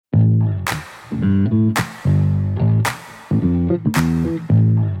Hello,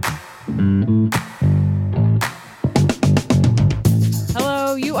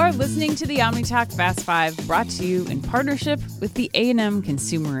 you are listening to the OmniTalk Fast 5, brought to you in partnership with the A&M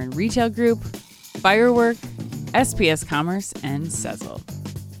Consumer and Retail Group, Firework, SPS Commerce, and Sezzle.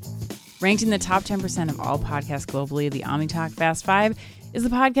 Ranked in the top 10% of all podcasts globally, the OmniTalk Fast 5 is the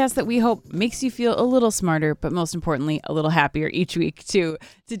podcast that we hope makes you feel a little smarter, but most importantly, a little happier each week, too.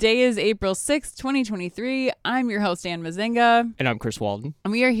 Today is April 6th, 2023. I'm your host, Ann Mazinga. And I'm Chris Walden.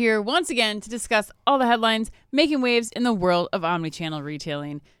 And we are here once again to discuss all the headlines making waves in the world of omnichannel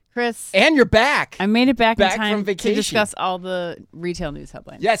retailing. Chris. And you're back. I made it back in from time vacation. to discuss all the retail news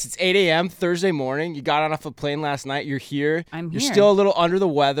headlines. Yes, it's 8 a.m. Thursday morning. You got on off a plane last night. You're here. I'm You're here. still a little under the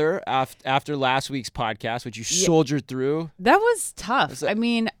weather after last week's podcast, which you soldiered through. That was tough. I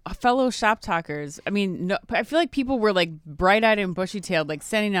mean, fellow shop talkers, I feel like people were like bright-eyed and bushy-tailed, like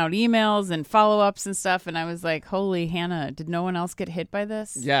sending out emails and follow-ups and stuff. And I was like, holy Hannah, did no one else get hit by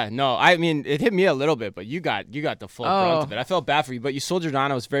this? Yeah, no, I mean, it hit me a little bit, but you got the full brunt of it. I felt bad for you, but you soldiered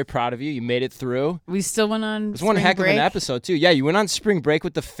on. I was very proud of you. You made it through. We still went on It was one heck of an episode, too. Yeah, you went on spring break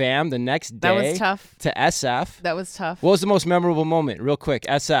with the fam the next day. That was tough. To SF. That was tough. What was the most memorable moment? Real quick,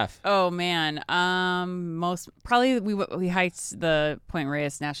 SF. Oh, man. We hiked the Point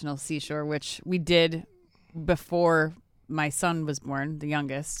Reyes National Seashore, which we did before my son was born, the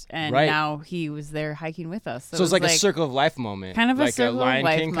youngest, and now he was there hiking with us. So it was like a circle of life moment. Kind of like a circle Lion of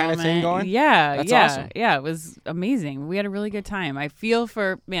life King moment. kind of thing going? Yeah. That's yeah. awesome. Yeah, it was amazing. We had a really good time. I feel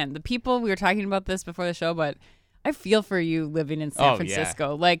for, the people, we were talking about this before the show, but I feel for you living in San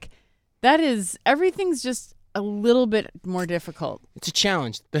Francisco. Yeah. Like, everything's just a little bit more difficult. It's a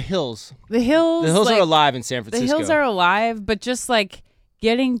challenge. The hills. The hills are alive in San Francisco. The hills are alive, but just like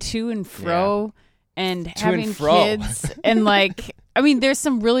getting to and fro and having kids and there's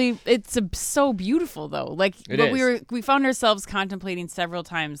some really, so beautiful though. Like, we found ourselves contemplating several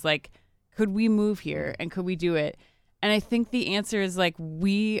times, like, could we move here and could we do it? And I think the answer is like,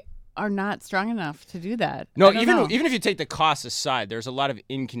 we are not strong enough to do that. No, even if you take the costs aside, there's a lot of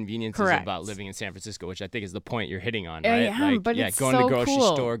inconveniences about living in San Francisco, which I think is the point you're hitting on, right? But it's going so to the grocery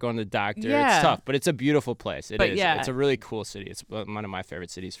cool. store, going to the doctor. Yeah. It's tough, but it's a beautiful place. It is. Yeah. It's a really cool city. It's one of my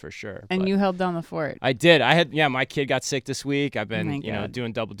favorite cities for sure. And you held down the fort. I did. My kid got sick this week. I've been,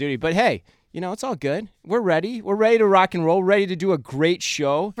 doing double duty. But hey, it's all good. We're ready. We're ready to rock and roll, ready to do a great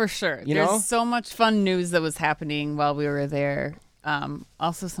show. For sure. There's so much fun news that was happening while we were there.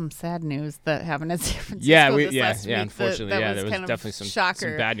 Also some sad news that happened in San Francisco last week. Unfortunately, there was definitely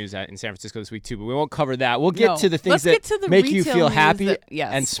some bad news in San Francisco this week too, but we won't cover that. We'll get to the things that make you feel happy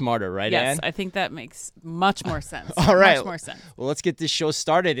and smarter, right, Yes, Ann? I think that makes much more sense. All right. Much more sense. Well, let's get this show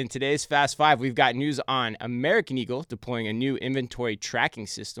started. In today's Fast Five, we've got news on American Eagle deploying a new inventory tracking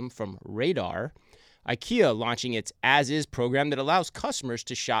system from Radar, IKEA launching its As-Is program that allows customers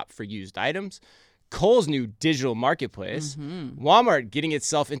to shop for used items, Kohl's new digital marketplace, Walmart getting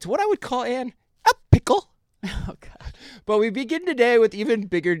itself into what I would call, Ann, a pickle. Oh, God. But we begin today with even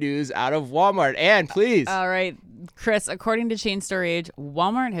bigger news out of Walmart. Ann, please. All right, Chris, according to Chain Store Age,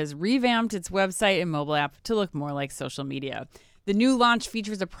 Walmart has revamped its website and mobile app to look more like social media. The new launch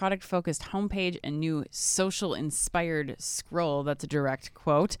features a product-focused homepage and new social-inspired scroll. That's a direct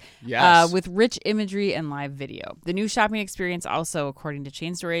quote. Yes. With rich imagery and live video. The new shopping experience also, according to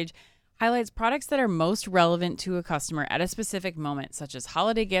Chain Store Age, highlights products that are most relevant to a customer at a specific moment, such as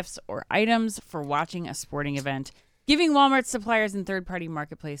holiday gifts or items for watching a sporting event, giving Walmart suppliers and third-party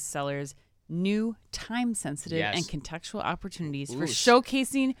marketplace sellers new time-sensitive and contextual opportunities for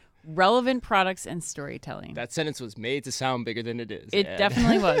showcasing relevant products and storytelling. That sentence was made to sound bigger than it is. It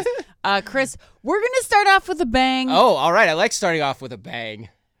definitely was. Chris, we're going to start off with a bang. Oh, all right. I like starting off with a bang.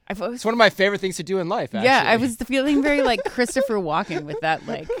 It's one of my favorite things to do in life, actually. Yeah, I was feeling very like Christopher Walken with that,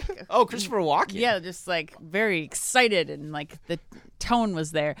 like... Oh, Christopher Walken? Yeah, just like very excited and like the tone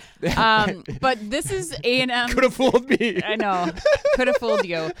was there. But this is A&M. Could have fooled me. I know. Could have fooled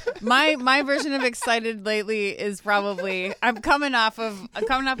you. My version of excited lately is probably I'm coming off of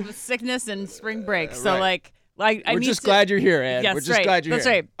sickness and spring break. So like we're just glad you're here, Ed. Yes, we're just glad you're here. That's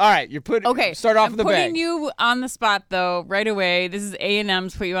here. right. All right, start off with a bang. I'm putting you on the spot though right away. This is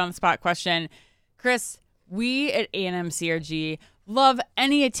A&M's put you on the spot question. Chris, we at A&M CRG love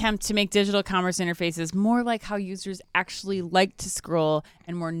any attempt to make digital commerce interfaces more like how users actually like to scroll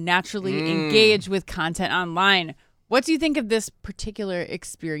and more naturally engage with content online. What do you think of this particular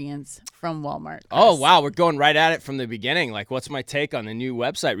experience from Walmart, Chris? Oh, wow. We're going right at it from the beginning. Like, what's my take on the new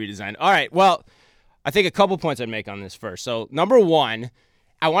website redesign? All right. Well, I think a couple points I'd make on this first. So, number one,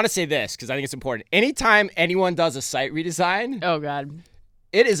 I want to say this because I think it's important. Anytime anyone does a site redesign, oh God,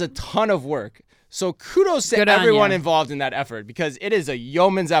 it is a ton of work. So kudos to everyone involved in that effort, because it is a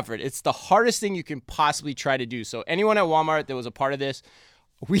yeoman's effort. It's the hardest thing you can possibly try to do. So anyone at Walmart that was a part of this,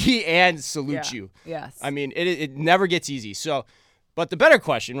 we salute you. Yes. I mean, it never gets easy. So, but the better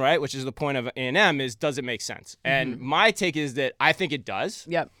question, right, which is the point of A&M, is does it make sense? And my take is that I think it does.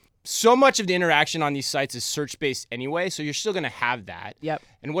 Yep. So much of the interaction on these sites is search-based anyway, so you're still going to have that. Yep.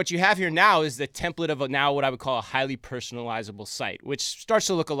 And what you have here now is the template of what I would call a highly personalizable site, which starts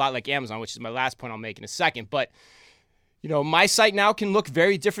to look a lot like Amazon, which is my last point I'll make in a second. But, my site now can look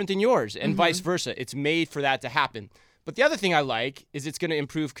very different than yours and vice versa. It's made for that to happen. But the other thing I like is it's going to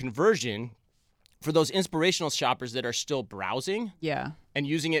improve conversion for those inspirational shoppers that are still browsing and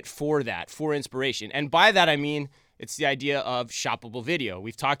using it for inspiration. And by that, I mean, it's the idea of shoppable video.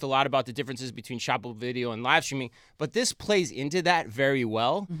 We've talked a lot about the differences between shoppable video and live streaming, but this plays into that very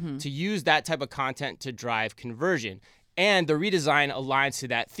well to use that type of content to drive conversion. And the redesign aligns to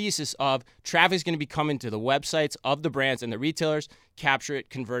that thesis of traffic is going to be coming to the websites of the brands and the retailers, capture it,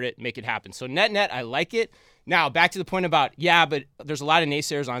 convert it, make it happen. So net, I like it. Now, back to the point about, but there's a lot of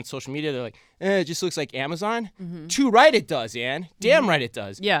naysayers on social media. They're like, it just looks like Amazon. Too right it does, Ann. Damn right it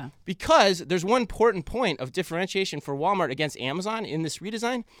does. Yeah. Because there's one important point of differentiation for Walmart against Amazon in this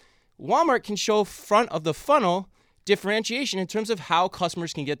redesign. Walmart can show front of the funnel differentiation in terms of how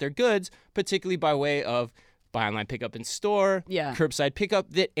customers can get their goods, particularly by way of buy online, pick up in store, curbside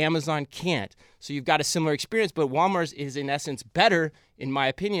pickup, that Amazon can't. So you've got a similar experience, but Walmart's is in essence better, in my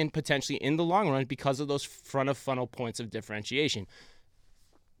opinion, potentially in the long run because of those front of funnel points of differentiation.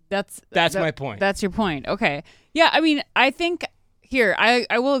 That's my point. That's your point. Okay. Yeah, I mean, I think here, I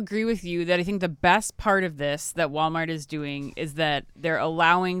will agree with you that I think the best part of this that Walmart is doing is that they're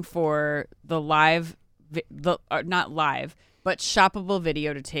allowing for the not live, but shoppable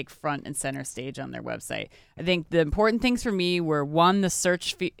video to take front and center stage on their website. I think the important things for me were, one, the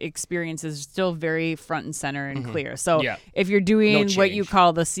search experience is still very front and center and clear. So if you're doing what you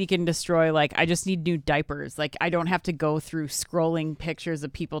call the seek and destroy, like I just need new diapers, like I don't have to go through scrolling pictures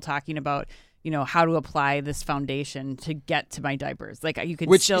of people talking about, how to apply this foundation to get to my diapers. Like you can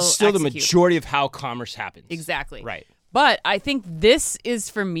Which is still execute. The majority of how commerce happens. Exactly. Right. But I think this is,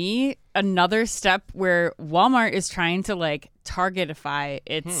 for me, another step where Walmart is trying to targetify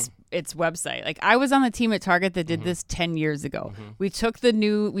its website. Like I was on the team at Target that did this 10 years ago. We took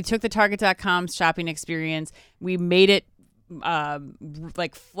the Target.com shopping experience. We made it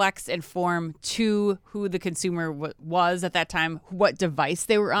flex and form to who the consumer was at that time, what device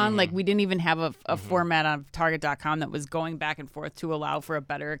they were on. Like we didn't even have a format on Target.com that was going back and forth to allow for a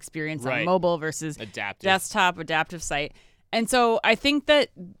better experience on mobile versus desktop adaptive site. And so I think that,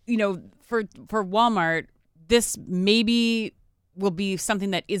 for Walmart, this maybe will be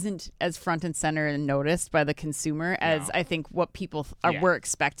something that isn't as front and center and noticed by the consumer as I think what people were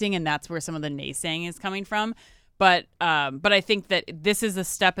expecting. And that's where some of the naysaying is coming from. But I think that this is a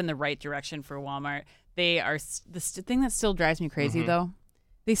step in the right direction for Walmart. They are the thing that still drives me crazy though.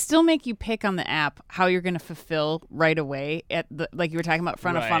 They still make you pick on the app how you're going to fulfill right away at like you were talking about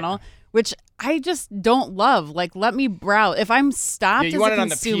front of funnel, which I just don't love. Like, let me browse. If I'm stopped as a consumer. You want it on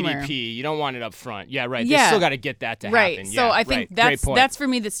the PDP. You don't want it up front. Yeah, right. They still got to get that to happen. So I think that's for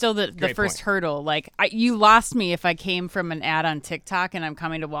me that's still the first hurdle. Like, you lost me if I came from an ad on TikTok and I'm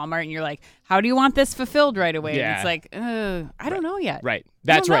coming to Walmart and you're like, how do you want this fulfilled right away? Yeah. And it's like, I don't know yet. Right.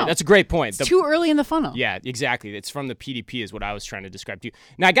 That's right. That's a great point. It's too early in the funnel. Yeah, exactly. It's from the PDP is what I was trying to describe to you.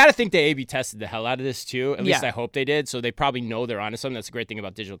 Now, I got to think they A/B tested the hell out of this too. At least I hope they did. So they probably know they're onto something. That's a great thing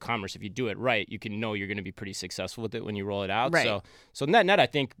about digital commerce. If you do it right, you can know you're going to be pretty successful with it when you roll it out. Right. So net, I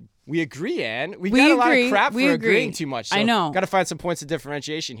think we agree, Ann. We got a lot of crap for agreeing too much. So I know. Got to find some points of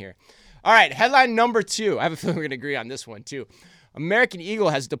differentiation here. All right, headline number 2. I have a feeling we're going to agree on this one too. American Eagle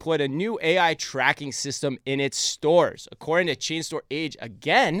has deployed a new AI tracking system in its stores. According to Chain Store Age,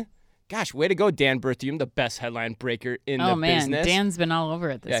 again, gosh, way to go, Dan Berthium, the best headline breaker in the business. Dan's been all over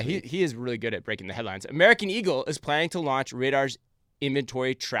it this week. He is really good at breaking the headlines. American Eagle is planning to launch Radar's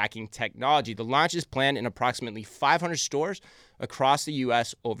inventory tracking technology. The launch is planned in approximately 500 stores across the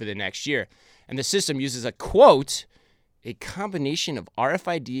U.S. over the next year. And the system uses a, quote, a combination of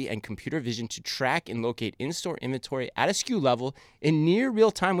RFID and computer vision to track and locate in-store inventory at a SKU level in near real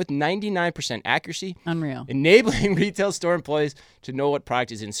time with 99% accuracy. Unreal. Enabling retail store employees to know what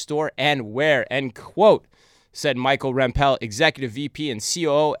product is in store and where, end quote, said Michael Rempel, Executive VP and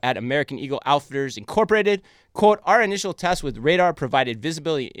COO at American Eagle Outfitters Incorporated. Quote, our initial test with Radar provided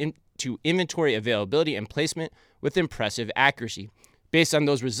visibility into inventory availability and placement with impressive accuracy. Based on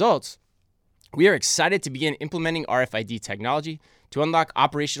those results, we are excited to begin implementing RFID technology to unlock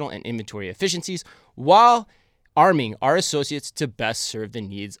operational and inventory efficiencies while arming our associates to best serve the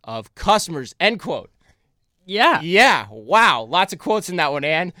needs of customers, end quote. Yeah. Yeah. Wow. Lots of quotes in that one,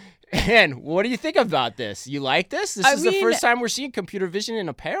 Ann. And what do you think about this? You like this? This is the first time we're seeing computer vision in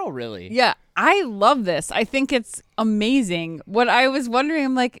apparel, really. Yeah, I love this. I think it's amazing. What I was wondering,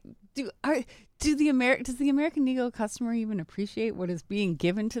 I'm like, does the American Eagle customer even appreciate what is being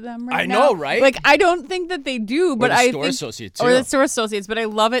given to them right now? I know, right? Like, I don't think that they do, but I think... Or the store associates, too. Or the store associates, but I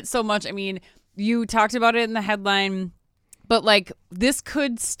love it so much. I mean, you talked about it in the headline... But, like, this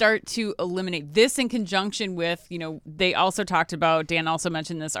could start to eliminate this in conjunction with, they also talked about, Dan also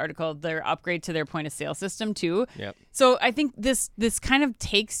mentioned this article, their upgrade to their point of sale system, too. Yep. So I think this kind of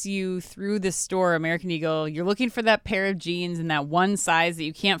takes you through the store, American Eagle. You're looking for that pair of jeans in that one size that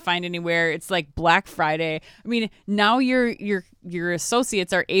you can't find anywhere. It's like Black Friday. I mean, now your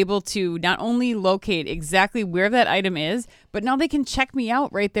associates are able to not only locate exactly where that item is, but now they can check me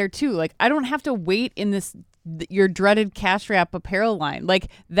out right there, too. Like, I don't have to wait in your dreaded cash wrap apparel line. Like,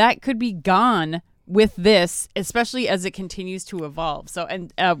 that could be gone with this, especially as it continues to evolve. So,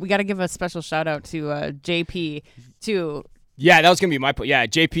 and we got to give a special shout out to JP too. Yeah, that was gonna be my point. Yeah,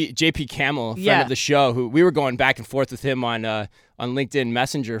 JP Camel, friend of the show, who we were going back and forth with him on LinkedIn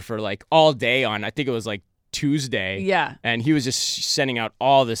Messenger for like all day on, I think it was like Tuesday. Yeah. And he was just sending out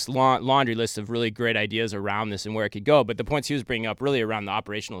all this laundry list of really great ideas around this and where it could go. But the points he was bringing up really around the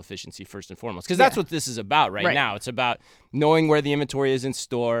operational efficiency first and foremost, because that's what this is about right now. It's about knowing where the inventory is in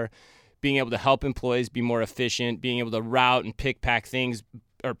store, being able to help employees be more efficient, being able to route and pick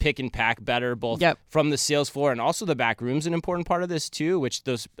and pack better, both from the sales floor and also the back room's an important part of this too, which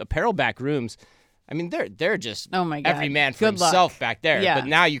those apparel back rooms, I mean, they're just every man for himself back there. Yeah. But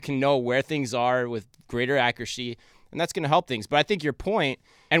now you can know where things are with greater accuracy, and that's going to help things. But I think your point,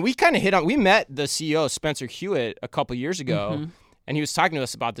 and we kind of we met the CEO, Spencer Hewitt, a couple years ago, and he was talking to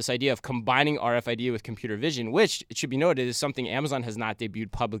us about this idea of combining RFID with computer vision, which, it should be noted, is something Amazon has not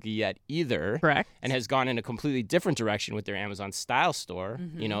debuted publicly yet either. Correct. And has gone in a completely different direction with their Amazon style store.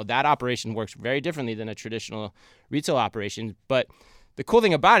 That operation works very differently than a traditional retail operation. But the cool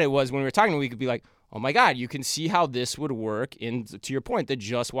thing about it was when we were talking, we could be like, oh my God, you can see how this would work in, to your point, the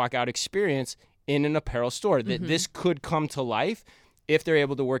just walk out experience in an apparel store. That this could come to life if they're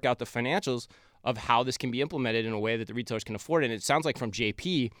able to work out the financials of how this can be implemented in a way that the retailers can afford. And it sounds like from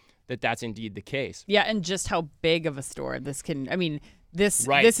JP that that's indeed the case. Yeah, and just how big of a store this can, I mean, this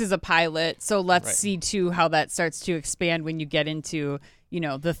is a pilot. So let's see too how that starts to expand when you get into,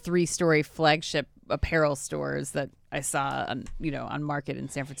 the 3-story flagship apparel stores that I saw on Market in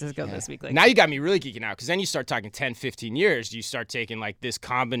San Francisco this week. Like, now you got me really geeking out, because then you start talking 10, 15 years. You start taking like this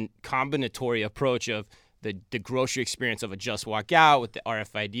combinatory approach of the grocery experience of a just walk out with the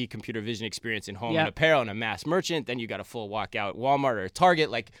RFID computer vision experience in home and apparel and a mass merchant. Then you got a full walkout Walmart or a Target.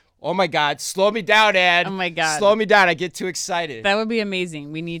 Like, oh my God, slow me down, Ed. Oh my God. Slow me down. I get too excited. That would be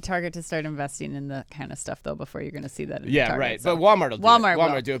amazing. We need Target to start investing in the kind of stuff, though, before you're going to see that in Target. Right. So. But Walmart will do it.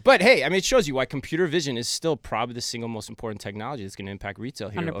 Walmart will do it. But hey, I mean, it shows you why computer vision is still probably the single most important technology that's going to impact retail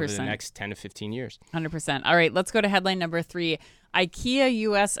here 100%. over the next 10 to 15 years. 100%. All right, let's go to headline number 3. IKEA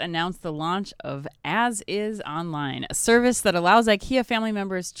US announced the launch of As Is Online, a service that allows IKEA family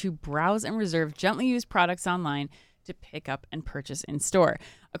members to browse and reserve gently used products online to pick up and purchase in store.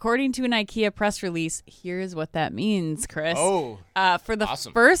 According to an IKEA press release, here's what that means, Chris. For the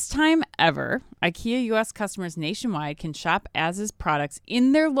first time ever, IKEA US customers nationwide can shop As Is products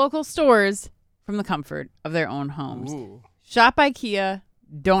in their local stores from the comfort of their own homes. Ooh. Shop IKEA,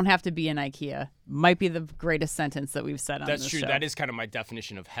 don't have to be in IKEA. Might be the greatest sentence that we've said on this show. That's true. That is kind of my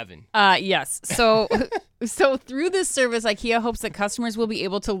definition of heaven. Yes. So through this service, IKEA hopes that customers will be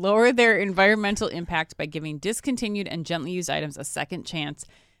able to lower their environmental impact by giving discontinued and gently used items a second chance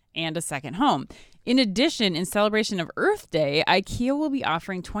and a second home. In addition, in celebration of Earth Day, IKEA will be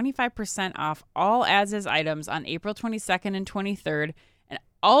offering 25% off all As Is items on April 22nd and 23rd, and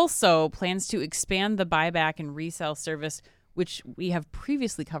also plans to expand the buyback and resell service, which we have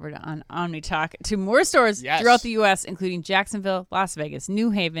previously covered on OmniTalk, to more stores throughout the U.S., including Jacksonville, Las Vegas,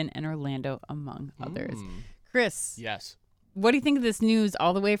 New Haven, and Orlando, among others. Chris. Yes. What do you think of this news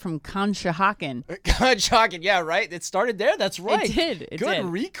all the way from Conshohocken? Conshohocken, yeah, right? It started there? That's right. It did. Good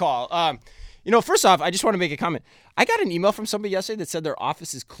recall. First off, I just want to make a comment. I got an email from somebody yesterday that said their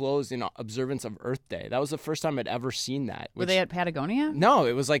office is closed in observance of Earth Day. That was the first time I'd ever seen that. Were they at Patagonia? No,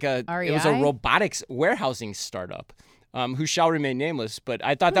 it was like REI? It was a robotics warehousing startup. Who shall remain nameless, but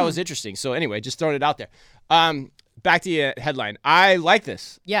I thought that was interesting. So anyway, just throwing it out there. back to the headline. I like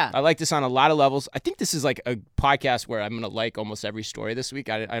this. Yeah. I like this on a lot of levels. I think this is like a podcast where I'm going to like almost every story this week.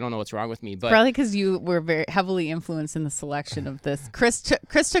 I don't know what's wrong with me. But probably because you were very heavily influenced in the selection of this. Chris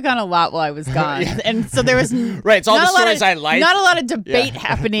took on a lot while I was gone. And so there was right. It's all the stories I like. Not a lot of debate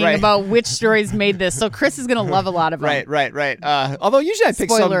happening about which stories made this. So Chris is going to love a lot of them. Right. Although usually I pick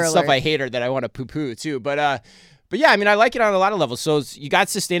Spoiler some stuff alert. I hate or that I want to poo-poo too. But yeah, I mean, I like it on a lot of levels. So you got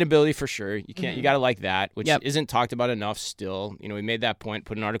sustainability for sure. You can't. You got to like that, which isn't talked about enough still. You know, we made that point,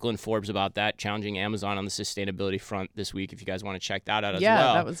 put an article in Forbes about that, challenging Amazon on the sustainability front this week, if you guys want to check that out as well.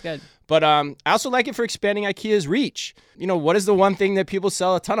 Yeah, that was good. But I also like it for expanding IKEA's reach. You know, what is the one thing that people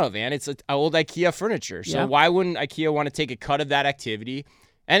sell a ton of, Ann? It's old IKEA furniture. So why wouldn't IKEA want to take a cut of that activity?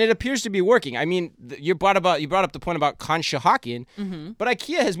 And it appears to be working. I mean, you brought up the point about Conshohocken, but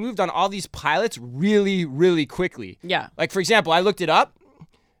IKEA has moved on all these pilots really, really quickly. Yeah. Like, for example, I looked it up.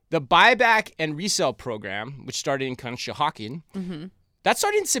 The buyback and resale program, which started in Conshohocken, that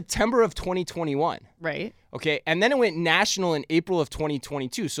started in September of 2021. Right. Okay, and then it went national in April of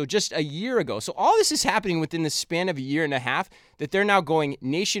 2022, so just a year ago. So all this is happening within the span of a year and a half, that they're now going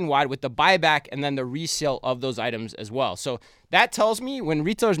nationwide with the buyback and then the resale of those items as well. So that tells me when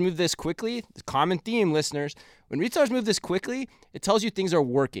retailers move this quickly, the common theme, listeners, when retailers move this quickly, it tells you things are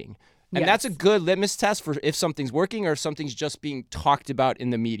working. And that's a good litmus test for if something's working or if something's just being talked about in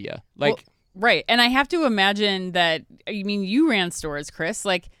the media. Right. And I have to imagine that, I mean, you ran stores, Chris,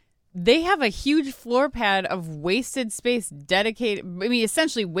 like, they have a huge floor pad of wasted space dedicated. I mean,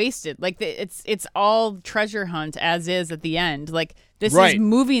 essentially wasted. Like it's all treasure hunt as is at the end. Like this is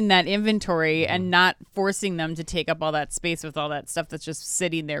moving that inventory and not forcing them to take up all that space with all that stuff that's just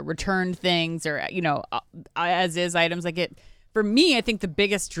sitting there, returned things or as is items. Like it. For me, I think the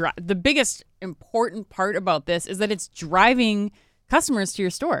biggest important part about this is that it's driving customers to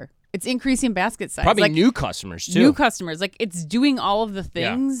your store. It's increasing basket size. Probably new customers, too. New customers. Like, it's doing all of the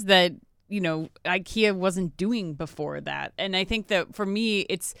things that, IKEA wasn't doing before that. And I think that, for me,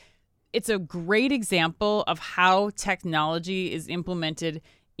 it's a great example of how technology is implemented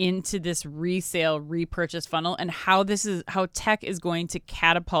into this resale, repurchase funnel and how tech is going to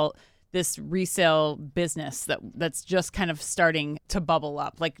catapult this resale business that's just kind of starting to bubble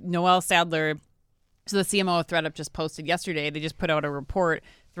up. Like, Noelle Sadler, so the CMO of ThredUp, just posted yesterday. They just put out a report,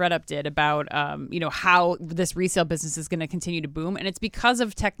 ThredUp did, about how this resale business is going to continue to boom, and it's because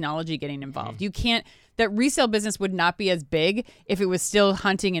of technology getting involved. That resale business would not be as big if it was still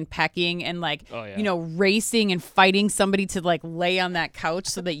hunting and pecking and racing and fighting somebody to like lay on that couch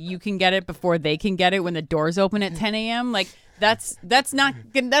so that you can get it before they can get it when the doors open at 10 a.m. Like that's not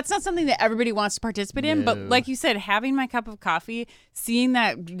something that everybody wants to participate in. But like you said, having my cup of coffee, seeing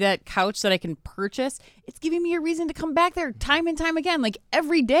that couch that I can purchase, it's giving me a reason to come back there time and time again, like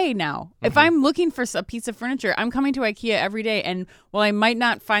every day now. If I'm looking for a piece of furniture, I'm coming to IKEA every day. And while I might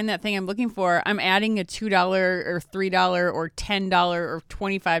not find that thing I'm looking for, I'm adding a $2 or $3 or $10 or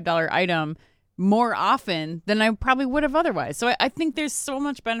 $25 item more often than I probably would have otherwise. So I think there's so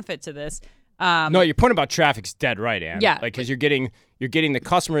much benefit to this. No, your point about traffic's dead right, Ann. Yeah. Like, because you're getting the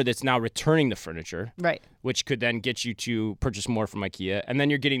customer that's now returning the furniture. Right. Which could then get you to purchase more from IKEA. And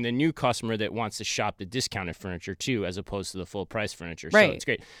then you're getting the new customer that wants to shop the discounted furniture, too, as opposed to the full price furniture. Right. So it's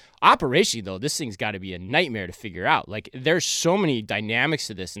great. Operationally, though, this thing's got to be a nightmare to figure out. Like, there's so many dynamics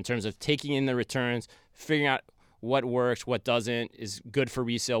to this in terms of taking in the returns, figuring out what works, what doesn't, is good for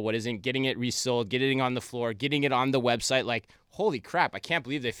resale, what isn't, getting it resold, getting it on the floor, getting it on the website. Like, holy crap, I can't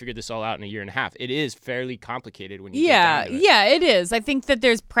believe they figured this all out in a year and a half. It is fairly complicated when you get down to it. Yeah, it is. I think that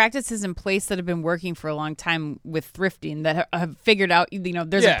there's practices in place that have been working for a long time with thrifting that have figured out,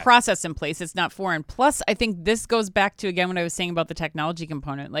 there's a process in place. It's not foreign. Plus, I think this goes back to, again, what I was saying about the technology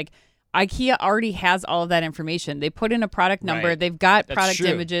component. Like, IKEA already has all of that information. They put in a product number. Right. They've got That's product true.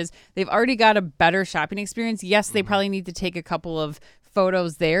 images. They've already got a better shopping experience. Yes, they probably need to take a couple of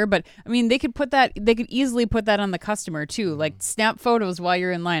photos there, but I mean, they could easily put that on the customer too. Like, snap photos while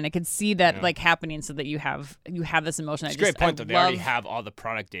you're in line. I could see that like happening so that you have this emotion. It's a great point, though. They already have all the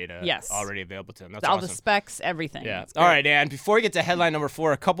product data already available to them. That's all awesome. the specs, everything. Yeah. All right, Ann, before we get to headline number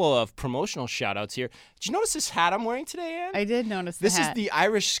 4, a couple of promotional shout outs here. Did you notice this hat I'm wearing today, Ann? I did notice This hat. is the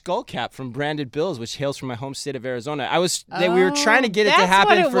Irish skull cap from Branded Bills, which hails from my home state of Arizona. We were trying to get it to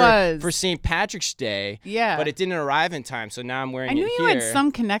happen for St. Patrick's Day, but it didn't arrive in time, so now I'm wearing it here. I knew you had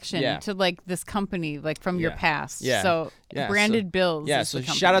some connection to like this company, like from your past. Yeah. So Branded Bills. Yeah. Is So the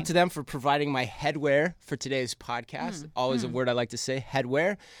company. shout out to them for providing my headwear for today's podcast. Always a word I like to say,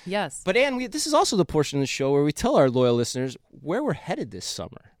 headwear. Yes. But Ann, this is also the portion of the show where we tell our loyal listeners where we're headed this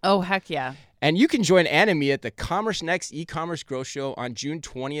summer. Oh, heck yeah. And you can join Ann and me at the Commerce Next e-commerce growth show on June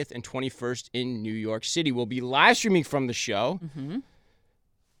 20th and 21st in New York City. We'll be live streaming from the show. Mm-hmm.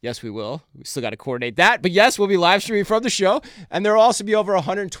 Yes, we will. We still got to coordinate that. But yes, we'll be live streaming from the show. And there will also be over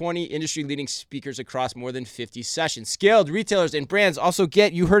 120 industry-leading speakers across more than 50 sessions. Scaled retailers and brands also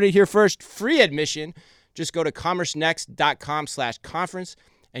get, you heard it here first, free admission. Just go to commercenext.com/conference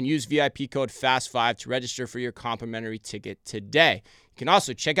and use VIP code FAST5 to register for your complimentary ticket today. You can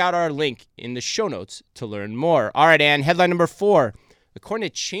also check out our link in the show notes to learn more. All right, Ann, headline number 4. According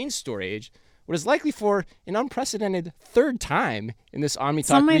to Chain Store Age, what is likely for an unprecedented third time in this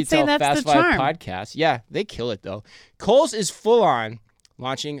OmniTalk Retail Fast 5 podcast. Yeah, they kill it, though. Kohl's is full on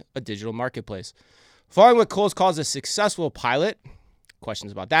launching a digital marketplace. Following what Kohl's calls a successful pilot,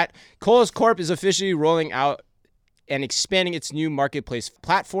 questions about that, Kohl's Corp is officially rolling out and expanding its new marketplace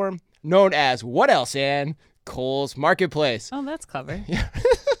platform known as, what else, Ann? Kohl's Marketplace. Oh, that's clever. Yeah.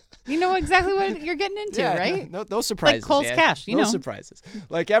 You know exactly what you're getting into, right? No surprises. Like Kohl's Cash, no surprises.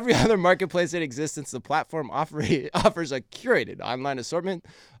 Like every other marketplace in existence, the platform offers a curated online assortment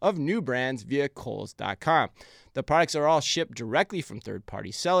of new brands via Kohls.com. The products are all shipped directly from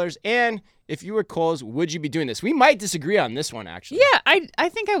third-party sellers. And if you were Kohl's, would you be doing this? We might disagree on this one, actually. Yeah, I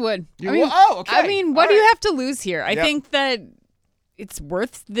think I would. Okay. I mean, what do you have to lose here? I think that it's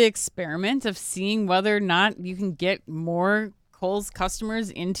worth the experiment of seeing whether or not you can get more Kohl's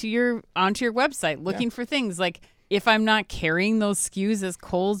customers onto your website looking for things like, if I'm not carrying those SKUs as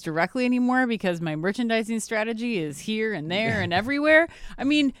Kohl's directly anymore because my merchandising strategy is here and there and everywhere, I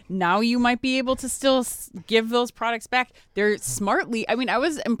mean, now you might be able to still give those products back. They're smartly, I mean, I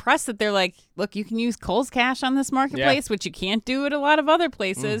was impressed that they're like, look, you can use Kohl's Cash on this marketplace, which you can't do at a lot of other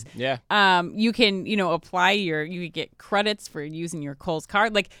places. You can, apply you get credits for using your Kohl's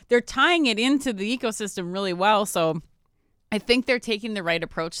card. Like, they're tying it into the ecosystem really well. So I think they're taking the right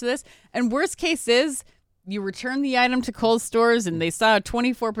approach to this. And worst case is you return the item to Kohl's stores and they saw a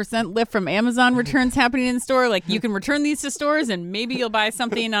 24% lift from Amazon returns happening in store. Like, you can return these to stores and maybe you'll buy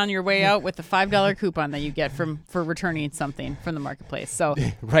something on your way out with the $5 coupon that you get for returning something from the marketplace. So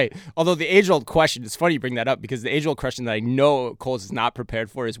right. Although the age-old question, it's funny you bring that up because the age-old question that I know Kohl's is not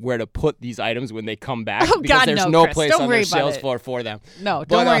prepared for is where to put these items when they come back. Oh, because God, there's no, place don't on worry their about sales it. floor for them. No,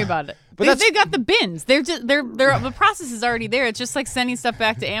 don't worry about it. But they've got the bins. They're the process is already there. It's just like sending stuff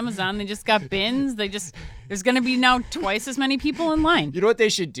back to Amazon. They just got bins. There's going to be now twice as many people in line. You know what they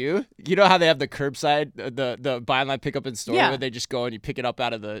should do? You know how they have the curbside, the buy online pick up in store where they just go and you pick it up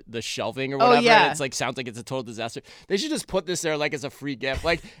out of the shelving or whatever. And it's like sounds like it's a total disaster. They should just put this there like as a free gift.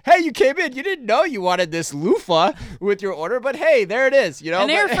 Like, hey, you came in, you didn't know you wanted this loofah with your order, but hey, there it is. An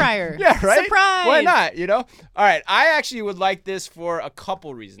air fryer. Yeah, right. Surprise. Why not? All right. I actually would like this for a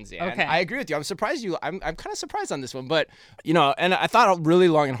couple reasons, Ann. Okay. I agree with you. I'm surprised I'm kind of surprised on this one, but and I thought really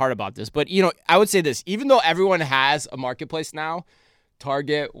long and hard about this. But I would say this: even though everyone has a marketplace now,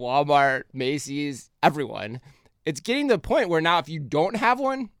 Target, Walmart, Macy's, everyone, it's getting to the point where now if you don't have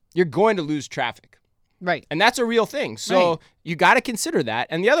one, you're going to lose traffic. Right. And that's a real thing. So you got to consider that.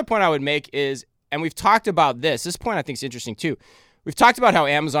 And the other point I would make is, and we've talked about this point I think is interesting too. We've talked about how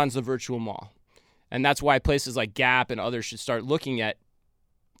Amazon's the virtual mall. And that's why places like Gap and others should start looking at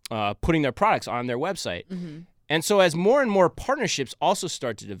putting their products on their website. Mm-hmm. And so as more and more partnerships also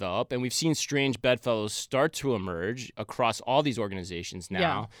start to develop, and we've seen strange bedfellows start to emerge across all these organizations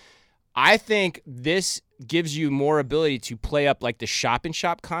now, I think this gives you more ability to play up like the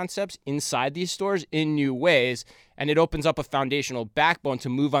shop-in-shop concepts inside these stores in new ways, and it opens up a foundational backbone to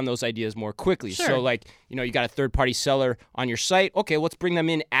move on those ideas more quickly. Sure. So like, you got a third-party seller on your site. Okay, let's bring them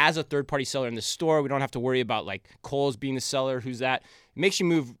in as a third-party seller in the store. We don't have to worry about like Kohl's being the seller. Who's that?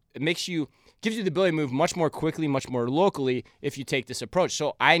 Gives you the ability to move much more quickly, much more locally if you take this approach.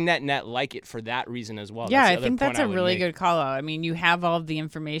 So I net like it for that reason as well. Yeah, I think that's a really good call out. I mean, you have all of the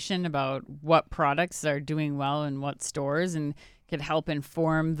information about what products are doing well in what stores and could help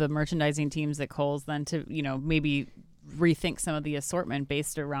inform the merchandising teams at Kohl's then to, maybe rethink some of the assortment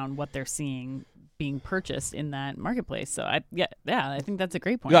based around what they're seeing being purchased in that marketplace. So I think that's a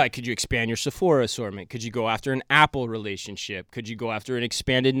great point. Yeah, could you expand your Sephora assortment? Could you go after an Apple relationship? Could you go after an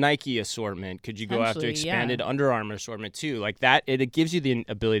expanded Nike assortment? Could you go after expanded Under Armour assortment too? Like that, it gives you the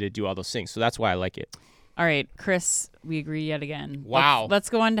ability to do all those things. So that's why I like it. All right, Chris, we agree yet again. Wow. Let's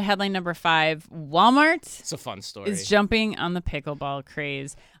go on to headline number 5. Walmart it's a fun story. Is jumping on the pickleball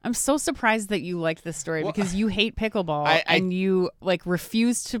craze. I'm so surprised that you like this story because you hate pickleball and you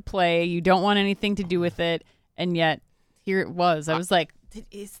refuse to play. You don't want anything to do with it, and yet here it was. I was like,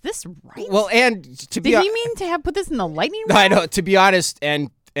 is this right? Well, and did he mean to have put this in the lightning round? I know. To be honest,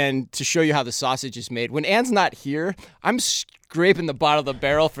 and and to show you how the sausage is made. When Anne's not here, I'm scraping the bottom of the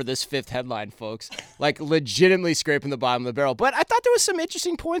barrel for this fifth headline, folks. Like, legitimately scraping the bottom of the barrel. But I thought there was some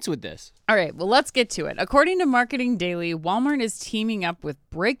interesting points with this. All right, well, let's get to it. According to Marketing Daily, Walmart is teaming up with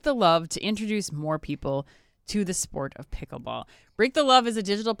Break the Love to introduce more people to the sport of pickleball. Break the Love is a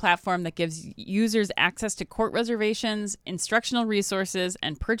digital platform that gives users access to court reservations, instructional resources,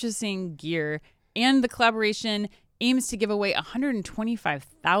 and purchasing gear. And the collaboration aims to give away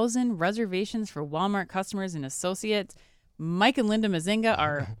 125,000 reservations for Walmart customers and associates. Mike and Linda Mazinga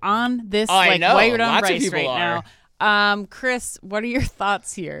are on this white on rice right now. Chris, what are your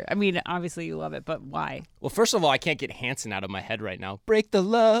thoughts here? I mean, obviously you love it, but why? Well, first of all, I can't get Hanson out of my head right now. Break the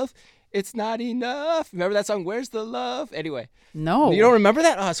love. It's not enough. Remember that song, Where's the Love? Anyway. No. You don't remember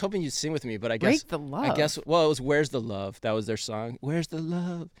that? Oh, I was hoping you'd sing with me, but I guess. Break the Love. It was Where's the Love? That was their song. Where's the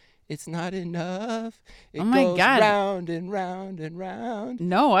love? It's not enough. It goes round and round and round.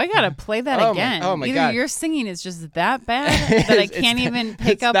 No, I got to play that again. Oh, my Either God. Your singing is just that bad that I can't even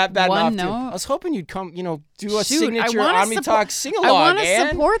pick up one note. I was hoping you'd come, do a signature Omni Talk sing-along, I want to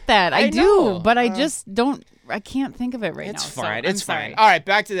support that. I do, but I just don't. I can't think of it right now. It's fine. So it's fine. All right,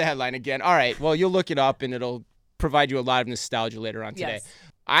 back to the headline again. All right, well, you'll look it up, and it'll provide you a lot of nostalgia later on today. Yes.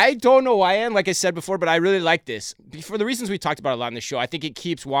 I don't know why, Ann, like I said before, but I really like this. For the reasons we talked about a lot in the show, I think it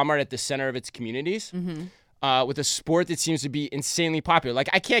keeps Walmart at the center of its communities with a sport that seems to be insanely popular. Like,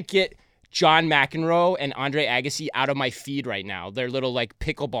 I can't get John McEnroe and Andre Agassi out of my feed right now. Their little,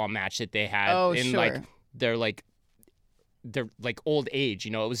 pickleball match that they had in, their old age,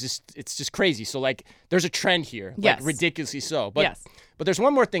 it's just crazy. So there's a trend here, ridiculously so. But but there's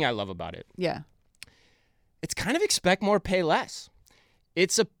one more thing I love about it. Yeah, it's kind of expect more, pay less.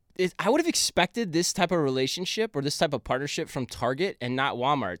 I would have expected this type of relationship or this type of partnership from Target and not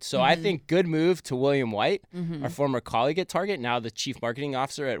Walmart. So I think good move to William White, our former colleague at Target, now the chief marketing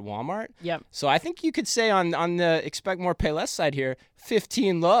officer at Walmart. Yep. So I think you could say on the expect more, pay less side here,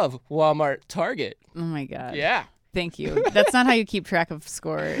 15 love Walmart Target. Oh my God. Yeah. Thank you. That's not how you keep track of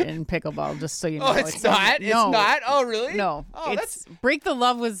score in pickleball, just so you know. Oh, it's not? It's not? Oh, really? No. Oh, Break the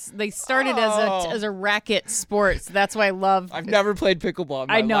Love they started as a racket sport, so that's why I love. I've never played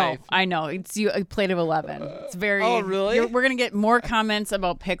pickleball in my life. I know. It's a plate of 11. It's very. Oh, really? We're going to get more comments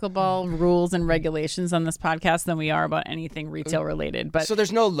about pickleball rules and regulations on this podcast than we are about anything retail related. But so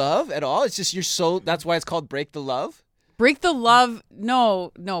there's no love at all? It's just that's why it's called Break the Love? Break the Love,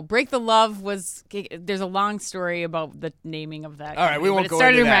 no. Break the Love there's a long story about the naming of that. All right, we won't go into that.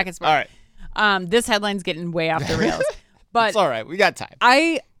 It started in racket sport. All right. This headline's getting way off the rails. But it's all right. We got time.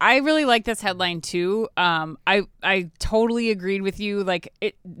 I really like this headline too. I totally agreed with you.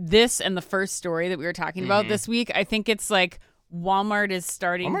 This and the first story that we were talking about this week, I think it's Walmart is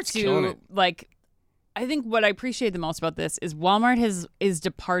starting to I think what I appreciate the most about this is Walmart is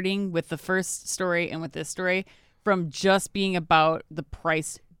departing with the first story and with this story from just being about the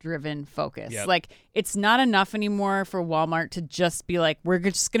price-driven focus. Yep. It's not enough anymore for Walmart to just be we're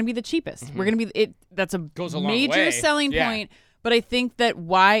just going to be the cheapest. We're going to be it. That's a major selling point. But I think that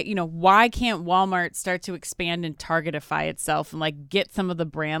why can't Walmart start to expand and targetify itself and get some of the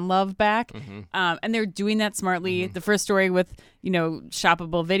brand love back? And they're doing that smartly. The first story with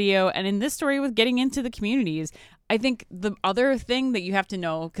shoppable video, and in this story with getting into the communities. I think the other thing that you have to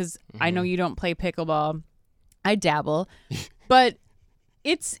know, because I know you don't play pickleball. I dabble, but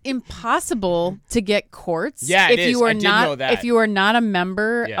it's impossible to get courts if you are if you are not a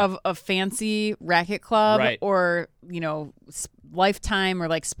member of a fancy racket club or Lifetime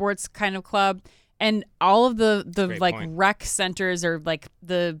or sports kind of club, and all of the rec centers or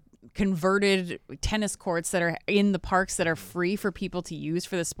the converted tennis courts that are in the parks that are free for people to use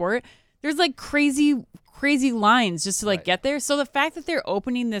for the sport. There's crazy lines just to get there. So the fact that they're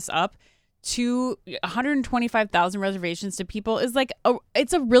opening this up to 125,000 reservations to people is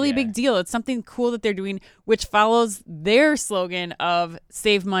it's a really big deal. It's something cool that they're doing, which follows their slogan of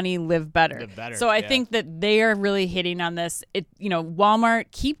save money, live better. Live better. So I think that they are really hitting on this.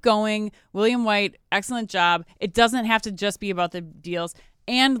 Walmart, keep going. William White, excellent job. It doesn't have to just be about the deals.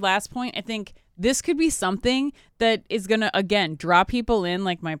 And last point, I think this could be something that is going to, again, draw people in,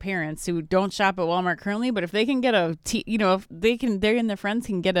 like my parents who don't shop at Walmart currently. But if they can get if they and their friends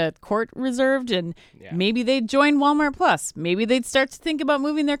can get a court reserved, and maybe they'd join Walmart Plus. Maybe they'd start to think about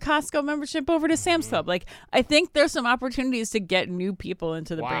moving their Costco membership over to Sam's Club. I think there's some opportunities to get new people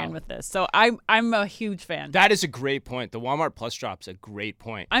into the brand with this. So I'm a huge fan. That is a great point. The Walmart Plus drop's a great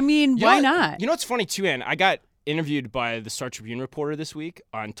point. I mean, why not? You know what's funny too, Ann? I got interviewed by the Star Tribune reporter this week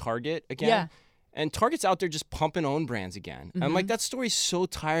on Target again. Yeah. And Target's out there just pumping own brands again. Mm-hmm. I'm that story's so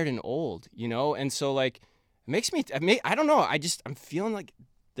tired and old, And so it makes me, I don't know. I'm feeling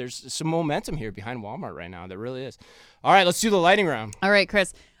there's some momentum here behind Walmart right now. There really is. All right, let's do the lightning round. All right,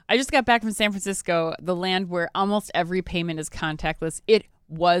 Chris. I just got back from San Francisco, the land where almost every payment is contactless. It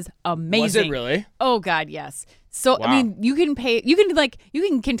was amazing. Was it really? Oh God, yes. So Wow. I mean, you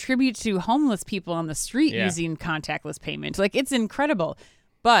can contribute to homeless people on the street using contactless payment. Like, it's incredible.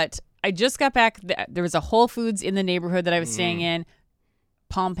 But I just got back. There was a Whole Foods in the neighborhood that I was staying in.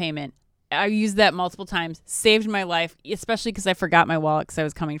 Palm payment. I used that multiple times. Saved my life, especially because I forgot my wallet because I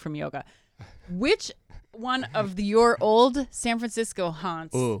was coming from yoga. Which one of your old San Francisco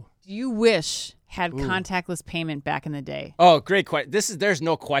haunts do you wish had contactless payment back in the day? Oh, great question. There's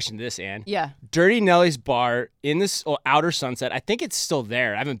no question to this, Ann. Yeah. Dirty Nelly's bar in this outer Sunset. I think it's still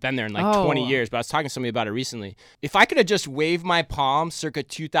there. I haven't been there in 20 years, but I was talking to somebody about it recently. If I could have just waved my palm circa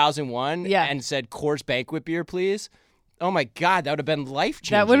 2001 and said Coors Banquet beer, please. Oh my God, that would have been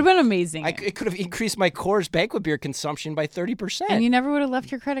life-changing. That would have been amazing. It could have increased my Coors Banquet beer consumption by 30%. And you never would have left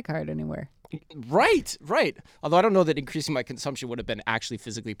your credit card anywhere. Right. Although I don't know that increasing my consumption would have been actually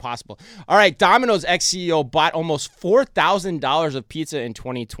physically possible. All right, Domino's ex-CEO bought almost $4,000 of pizza in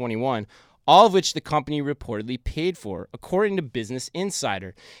 2021, all of which the company reportedly paid for, according to Business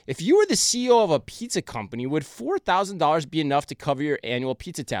Insider. If you were the CEO of a pizza company, would $4,000 be enough to cover your annual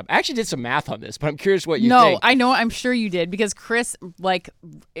pizza tab? I actually did some math on this, but I'm curious what you think. No, I know. I'm sure you did, because Chris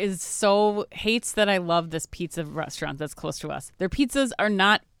hates that I love this pizza restaurant that's close to us. Their pizzas are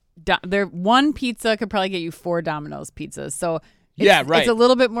not. Their one pizza could probably get you 4 Domino's pizzas. So it's a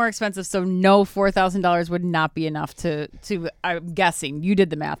little bit more expensive. So no, $4,000 would not be enough to. I'm guessing you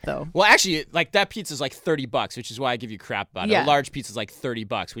did the math though. Well, actually, that pizza's like $30, which is why I give you crap about it. A large pizza's like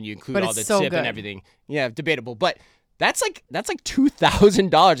 $30 when you include all the tip and everything. Yeah, debatable, but. That's like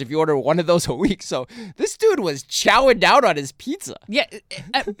 $2,000 if you order one of those a week. So this dude was chowing down on his pizza. Yeah,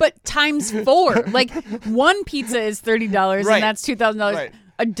 but times 4. Like, one pizza is $30, and that's $2,000. Right.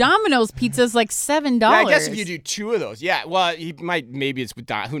 A Domino's pizza is like $7. Yeah, I guess if you do 2 of those. Yeah, well, he might. Maybe it's with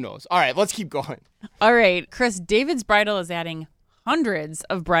who knows. All right, let's keep going. All right, Chris, David's Bridal is adding hundreds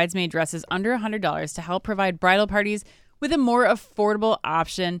of bridesmaid dresses under $100 to help provide bridal parties with a more affordable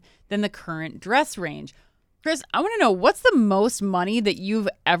option than the current dress range. Chris, I want to know, what's the most money that you've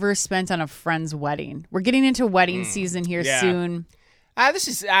ever spent on a friend's wedding? We're getting into wedding season here soon. This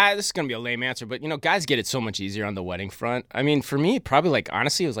is going to be a lame answer, but, guys get it so much easier on the wedding front. I mean, for me, probably,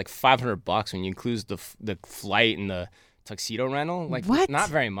 honestly, it was like $500 when you include the flight and the tuxedo rental. What? Not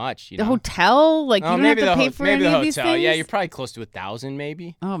very much. The hotel? You don't have to pay for any of these things? Yeah, you're probably close to $1,000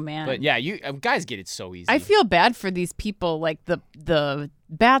 maybe. Oh, man. But, yeah, guys get it so easy. I feel bad for these people, like the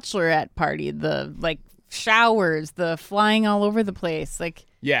bachelorette party, the, showers, the flying all over the place.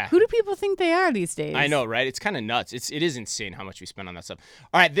 Who do people think they are these days? I know, right? It's kind of nuts. It is insane how much we spend on that stuff.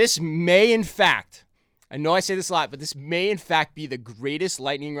 All right, this may in fact, I know I say this a lot, but this may in fact be the greatest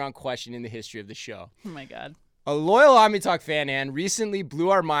lightning round question in the history of the show. Oh my God. A loyal Omni Talk fan, Ann, recently blew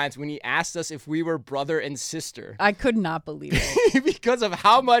our minds when he asked us if we were brother and sister. I could not believe it. Because of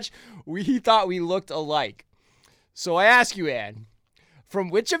how much he thought we looked alike. So I ask you, Ann, from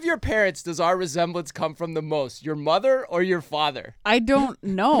which of your parents does our resemblance come from the most? Your mother or your father? I don't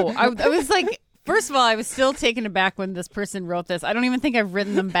know. I was like, first of all, I was still taken aback when this person wrote this. I don't even think I've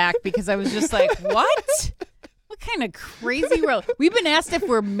written them back because I was just like, what? What kind of crazy world? We've been asked if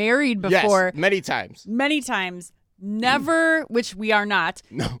we're married before. Yes, many times. Many times. Never, which we are not.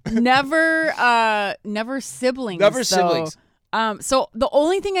 No. Never siblings. Never siblings. So the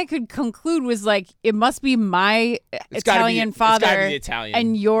only thing I could conclude was it must be my Italian father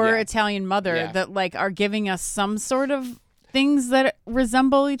and your Italian mother that are giving us some sort of things that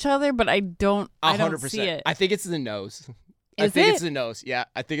resemble each other, but I don't see it. I think it's the nose. It's the nose. Yeah,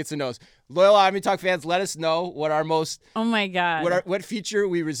 I think it's the nose. Loyal Omni Talk fans, let us know what our most. Oh my God. What feature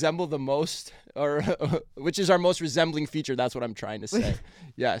we resemble the most, or which is our most resembling feature. That's what I'm trying to say.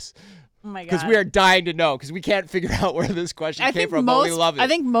 Yes. Oh my God. Because we are dying to know, because we can't figure out where this question came from, but we love it. I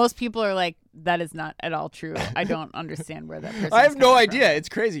think most people are like, that is not at all true. I don't understand where that person I have no idea. From. It's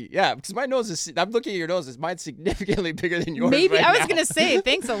crazy. Yeah, because my nose is, I'm looking at your nose, mine's significantly bigger than yours. Maybe right I was now. going to say,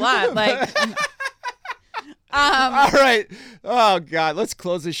 thanks a lot. All right. Oh, God. Let's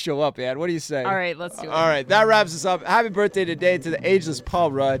close this show up, man. What do you say? All right. Let's do it. All right. That wraps us up. Happy birthday today to the ageless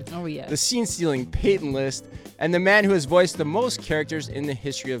Paul Rudd. Oh, yeah. The scene-stealing Peyton List. And the man who has voiced the most characters in the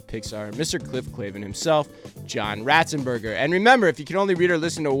history of Pixar, Mr. Cliff Clavin himself, John Ratzenberger. And remember, if you can only read or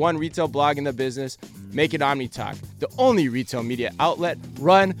listen to one retail blog in the business, make it Omni Talk, the only retail media outlet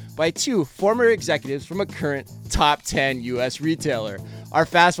run by 2 former executives from a current top 10 U.S. retailer. Our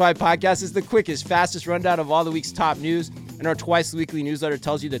Fast 5 podcast is the quickest, fastest rundown of all the week's top news, and our twice-weekly newsletter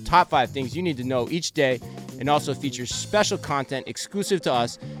tells you the top 5 things you need to know each day and also features special content exclusive to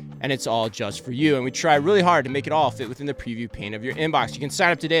us, and it's all just for you. And we try really hard to make it all fit within the preview pane of your inbox. You can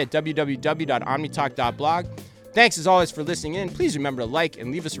sign up today at www.omnitalk.blog. Thanks as always for listening in. Please remember to like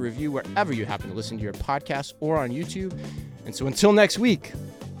and leave us a review wherever you happen to listen to your podcast or on YouTube. And so until next week,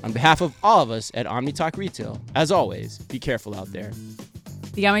 on behalf of all of us at OmniTalk Retail, as always, be careful out there.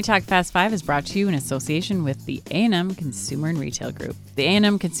 The OmniTalk Fast 5 is brought to you in association with the A&M Consumer and Retail Group. The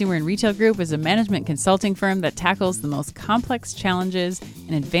A&M Consumer and Retail Group is a management consulting firm that tackles the most complex challenges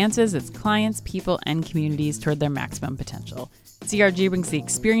and advances its clients, people, and communities toward their maximum potential. CRG brings the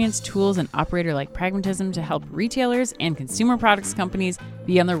experience, tools, and operator-like pragmatism to help retailers and consumer products companies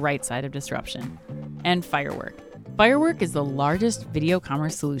be on the right side of disruption. And Firework. Firework is the largest video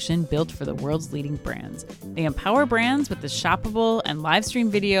commerce solution built for the world's leading brands. They empower brands with the shoppable and live stream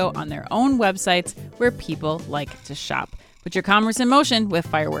video on their own websites where people like to shop. Put your commerce in motion with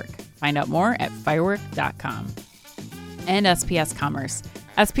Firework. Find out more at firework.com. And SPS Commerce.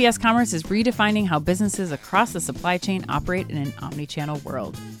 SPS Commerce is redefining how businesses across the supply chain operate in an omnichannel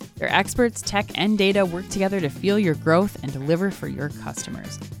world. Their experts, tech, and data work together to fuel your growth and deliver for your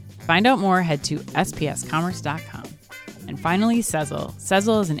customers. Find out more, head to spscommerce.com. And finally, Sezzle.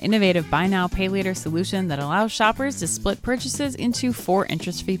 Sezzle is an innovative buy now, pay later solution that allows shoppers to split purchases into 4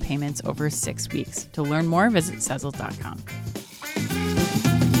 interest-free payments over 6 weeks. To learn more, visit Sezzle.com.